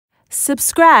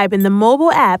Subscribe in the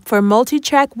mobile app for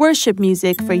multi-track worship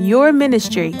music for your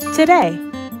ministry today.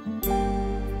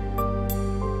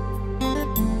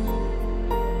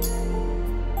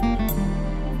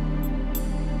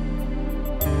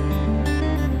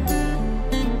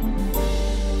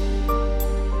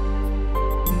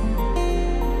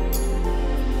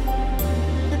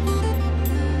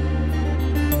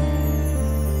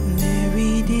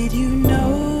 Mary, did you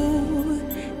know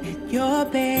that your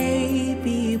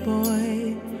baby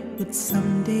boy would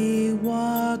someday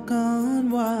walk on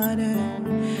water?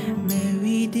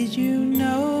 Mary, did you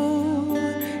know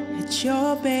that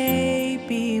your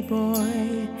baby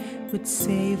boy would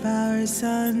save our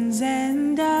sons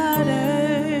and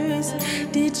daughters?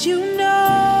 Did you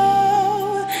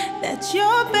know that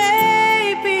your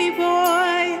baby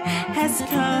boy has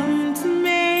come to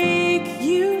make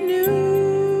you new?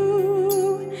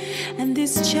 And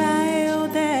this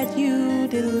child that you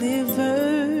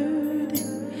delivered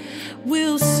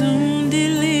will soon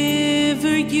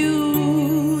deliver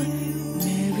you.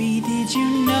 Mary, did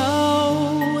you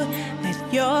know that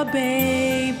your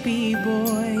baby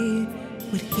boy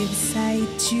would give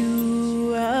sight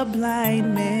to a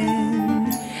blind man?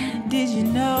 Did you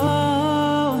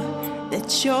know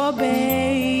that your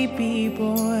baby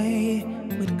boy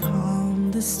would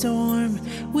calm the storm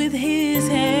with his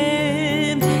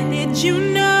hand? Did you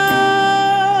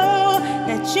know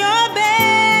that your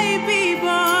baby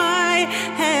boy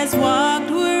has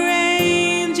walked where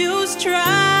angels trod?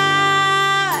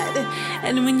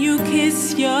 And when you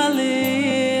kiss your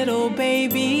little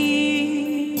baby,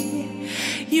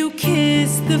 you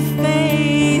kiss the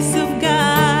face of God.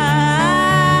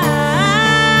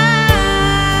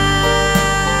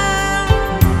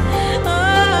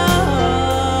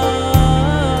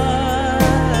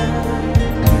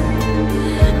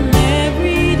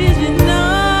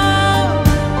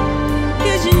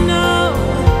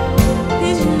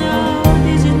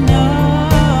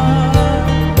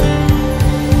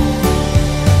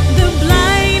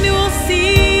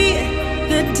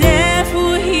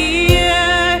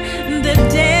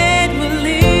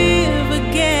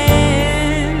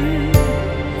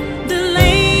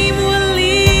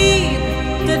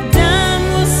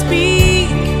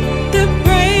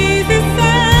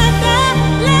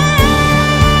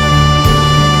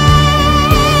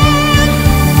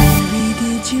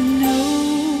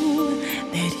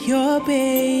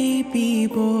 Baby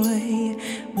boy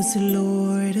was the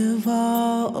Lord of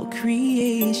all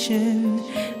creation.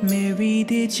 Mary,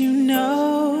 did you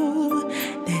know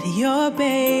that your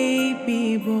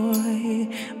baby boy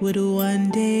would one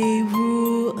day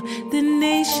rule the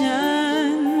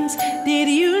nations? Did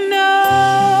you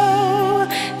know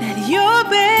that your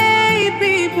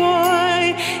baby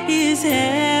boy is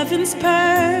heaven's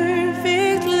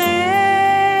perfect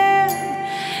lamb?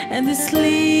 And the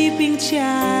sleeping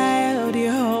child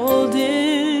you're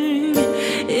holding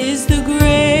is the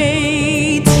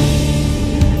great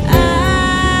I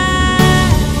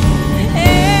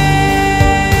am.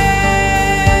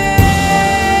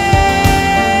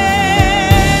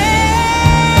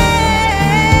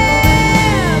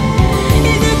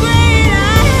 Is the great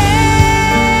I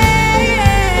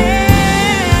am.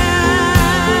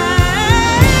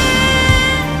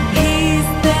 He's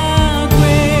the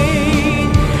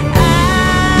great I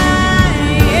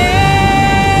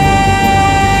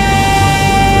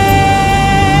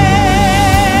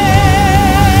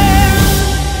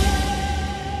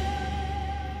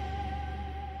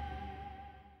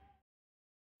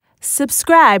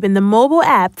Subscribe in the mobile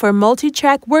app for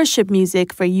multi-track worship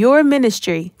music for your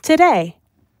ministry today.